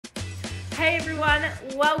Hey everyone,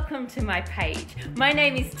 welcome to my page. My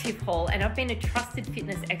name is Tiff and I've been a trusted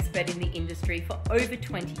fitness expert in the industry for over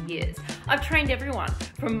 20 years. I've trained everyone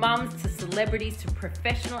from mums to celebrities to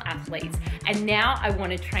professional athletes, and now I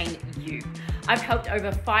want to train you. I've helped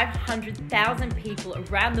over 500,000 people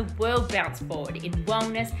around the world bounce forward in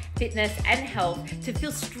wellness, fitness and health to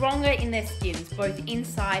feel stronger in their skins, both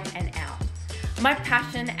inside and out. My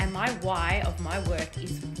passion and my why of my work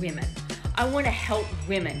is women. I want to help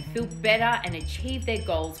women feel better and achieve their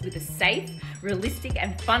goals with a safe, realistic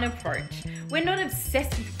and fun approach. We're not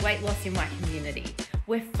obsessed with weight loss in my community.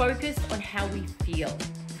 We're focused on how we feel.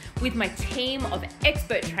 With my team of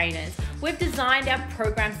expert trainers, we've designed our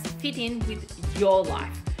programs to fit in with your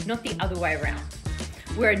life, not the other way around.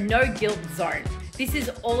 We're a no-guilt zone. This is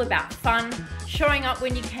all about fun, showing up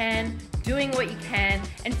when you can, doing what you can,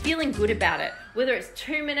 and feeling good about it. Whether it's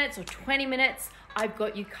 2 minutes or 20 minutes, I've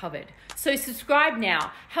got you covered. So subscribe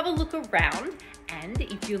now, have a look around, and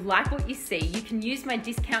if you like what you see, you can use my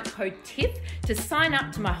discount code TIFF to sign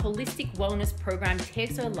up to my holistic wellness program,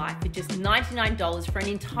 TXO Life, for just $99 for an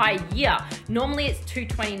entire year. Normally it's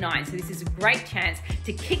 $229, so this is a great chance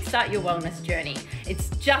to kickstart your wellness journey. It's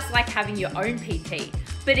just like having your own PT,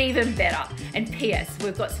 but even better. And PS,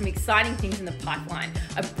 we've got some exciting things in the pipeline.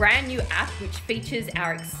 A brand new app which features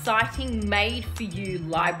our exciting made for you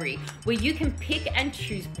library, where you can pick and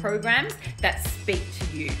choose programs that speak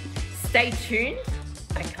to you. Stay tuned,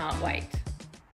 I can't wait.